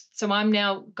respect. So I'm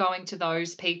now going to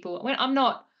those people when I'm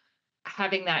not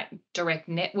having that direct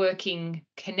networking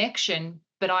connection,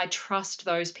 but I trust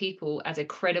those people as a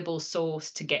credible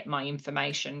source to get my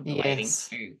information relating Yes.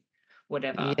 to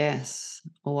whatever. Yes.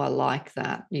 Oh, I like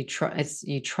that. You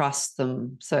trust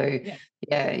them. So Yeah.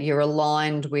 yeah, you're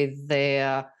aligned with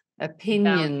their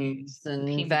opinions Values, and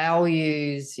opinion.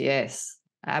 values. Yes,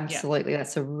 Yeah. absolutely.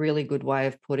 That's a really good way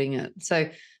of putting it. So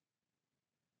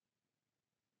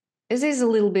is this a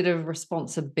little bit of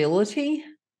responsibility,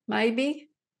 maybe?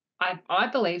 I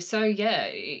believe so.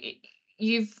 Yeah.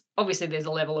 You've obviously, there's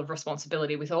a level of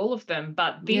responsibility with all of them,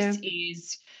 but Yeah. this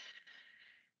is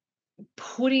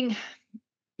putting,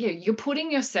 yeah, you're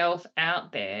putting yourself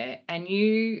out there, and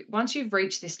you, once you've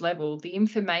reached this level, the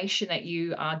information that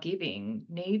you are giving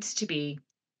needs to be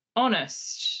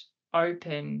honest,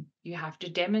 open, you have to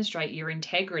demonstrate your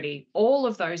integrity, all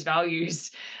of those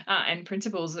values and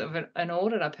principles of an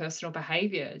auditor, personal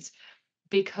behaviors,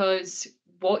 because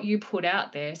what you put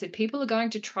out there, so people are going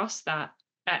to trust that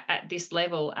at this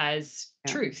level as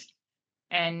Yeah. truth.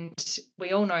 And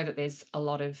we all know that there's a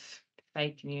lot of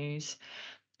fake news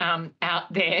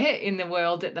out there in the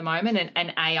world at the moment,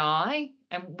 and AI,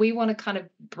 and we want to kind of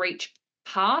breach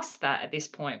past that at this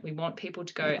point. We want people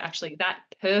to go, Yeah. actually, that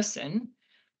person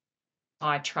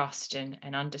I trust and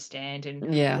understand,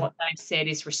 and Yeah. what they've said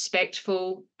is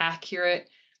respectful, accurate,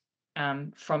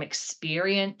 from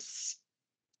experience,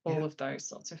 all Yeah. of those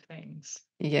sorts of things.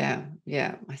 Yeah.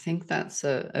 Yeah. I think that's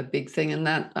a big thing. And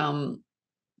that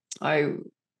I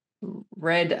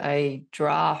read a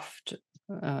draft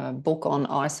book on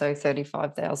ISO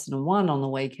 35001 on the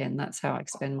weekend. That's how I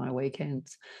spend my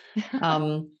weekends.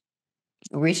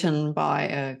 Written by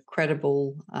a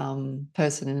credible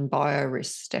person in biorisk,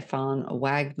 Stefan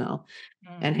Wagner.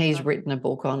 And he's written a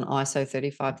book on ISO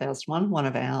 35001, one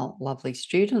of our lovely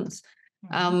students.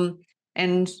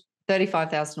 And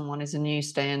 35001 is a new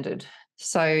standard.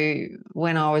 So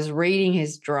when I was reading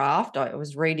his draft, I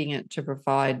was reading it to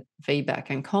provide feedback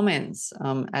and comments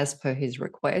as per his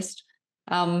request.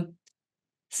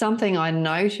 Something I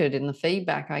noted in the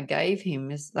feedback I gave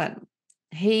him is that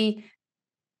he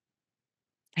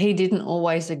didn't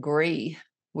always agree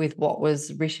with what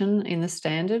was written in the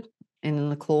standard and in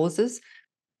the clauses,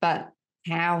 but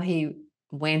how he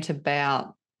went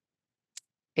about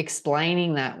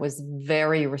explaining that was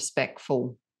very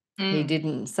respectful. He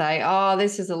didn't say, "Oh,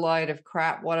 this is a load of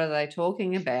crap. What are they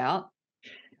talking about?"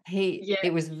 Yeah.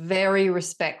 It was very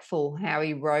respectful how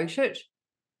he wrote it.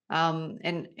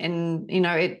 And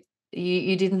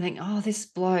you didn't think, "Oh, this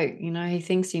bloke, he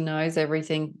thinks he knows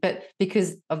everything," but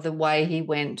because of the way he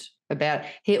went about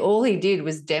it, all he did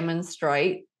was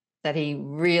demonstrate that he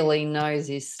really knows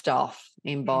his stuff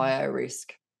in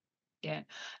biorisk. Yeah.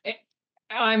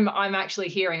 I'm actually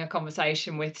hearing a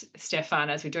conversation with Stefan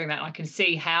as we're doing that. I can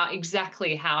see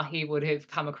exactly how he would have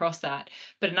come across that.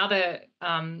 But another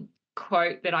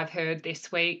quote that I've heard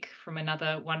this week from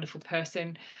another wonderful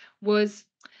person was,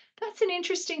 "That's an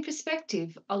interesting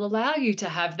perspective. I'll allow you to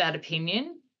have that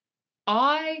opinion.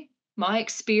 My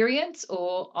experience,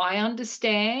 or I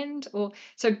understand," or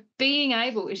so being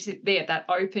able is there, that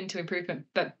open to improvement,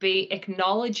 but be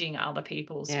acknowledging other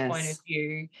people's point of Yes.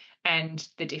 view and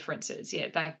the differences. Yeah,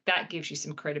 that gives you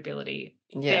some credibility.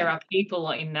 There Yeah. are people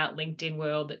in that LinkedIn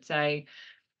world that say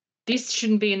this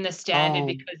shouldn't be in the standard Oh,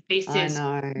 because this I is,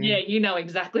 yeah, know. you know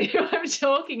exactly who I'm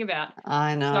talking about.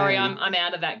 I Sorry, know. I'm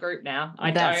out of that group now.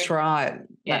 I That's don't. right.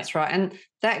 Yeah. That's right. And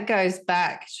that goes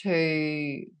back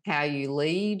to how you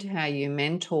lead, how you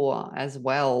mentor as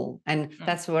well. And Mm,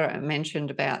 that's what I mentioned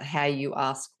about how you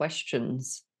ask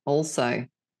questions also.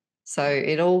 So yeah.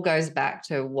 it all goes back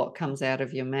to what comes out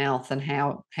of your mouth and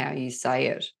how you say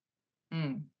it.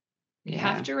 Mm. You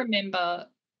have Yeah. to remember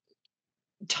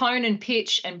tone and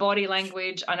pitch and body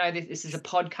language. I know this is a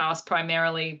podcast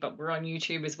primarily, but we're on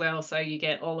YouTube as well, so you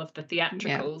get all of the Yeah.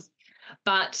 theatricals.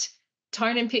 But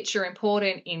tone and pitch are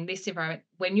important in this environment.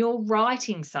 When you're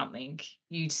writing something,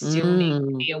 you still need to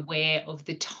Mm, be aware of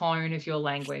the tone of your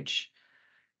language.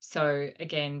 So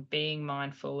again, being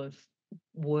mindful of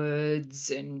words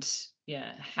and,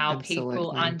 yeah, how people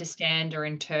absolutely. understand or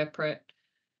interpret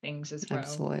things as well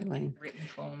Absolutely. in written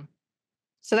form.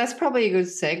 So that's probably a good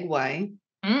segue,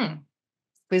 Mm.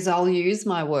 because I'll use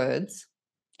my words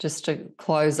just to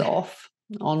close off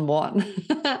on what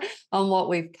on what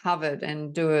we've covered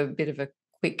and do a bit of a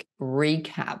quick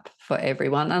recap for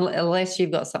everyone, unless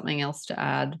you've got something else to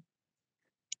add.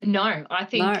 No, I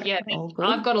think, No, yeah, all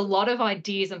I've good. got a lot of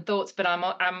ideas and thoughts, but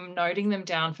I'm noting them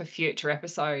down for future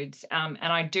episodes. And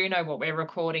I do know what we're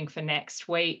recording for next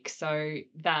week, so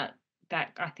that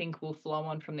I think will flow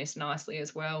on from this nicely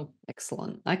as well.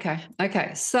 Excellent. Okay.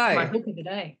 My So book of the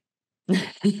day.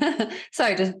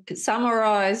 so to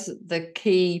summarize the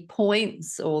key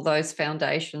points or those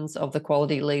foundations of the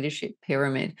quality leadership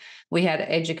pyramid, we had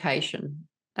education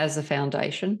as a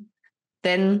foundation.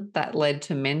 Then that led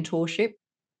to mentorship,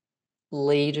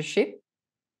 leadership,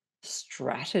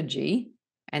 strategy,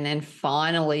 and then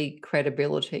finally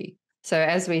credibility. So,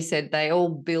 as we said, they all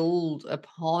build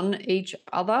upon each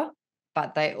other,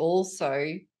 but they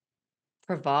also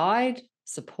provide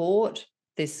support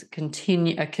this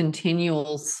a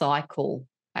continual cycle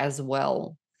as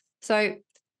well. So,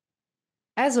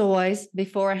 as always,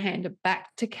 before I hand it back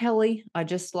to Kelly, I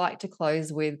just like to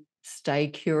close with stay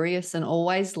curious and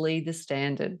always lead the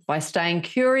standard. By staying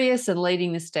curious and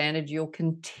leading the standard, you'll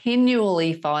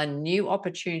continually find new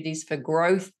opportunities for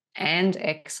growth and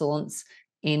excellence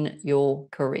in your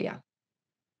career.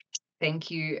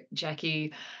 Thank you,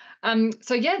 Jackie.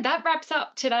 So that wraps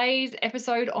up today's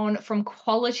episode on from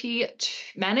quality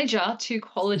manager to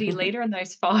quality leader and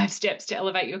those 5 steps to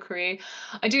elevate your career.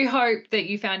 I do hope that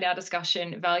you found our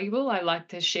discussion valuable. I like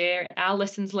to share our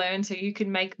lessons learned so you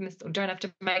can don't have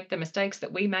to make the mistakes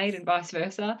that we made and vice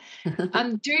versa.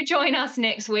 Do join us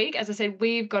next week. As I said,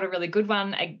 we've got a really good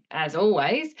one as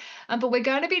always, but we're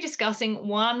going to be discussing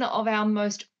one of our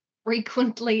most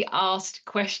frequently asked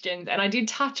questions. And I did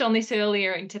touch on this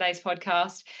earlier in today's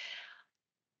podcast.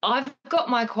 I've got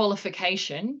my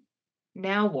qualification.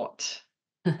 Now what?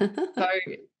 So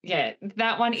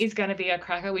that one is going to be a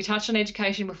cracker. We touched on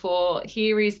education before.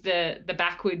 Here is the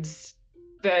backwards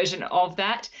version of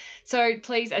that. So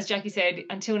please, as Jackie said,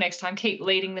 until next time, keep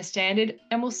leading the standard,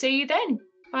 and we'll see you then.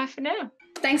 Bye for now.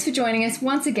 Thanks for joining us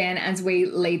once again as we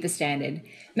lead the standard.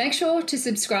 Make sure to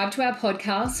subscribe to our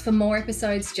podcast for more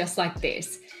episodes just like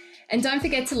this. And don't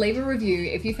forget to leave a review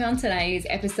if you found today's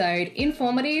episode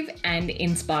informative and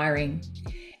inspiring.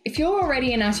 If you're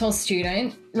already an ATOL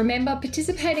student, remember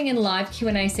participating in live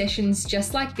Q&A sessions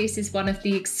just like this is one of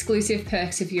the exclusive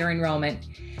perks of your enrolment.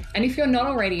 And if you're not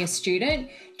already a student,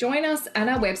 join us at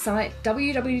our website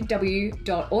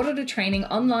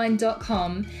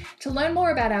www.auditortrainingonline.com to learn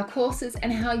more about our courses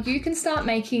and how you can start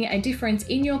making a difference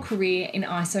in your career in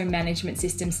ISO management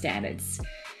system standards.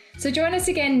 So join us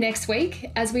again next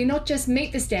week as we not just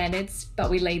meet the standards, but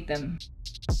we lead them.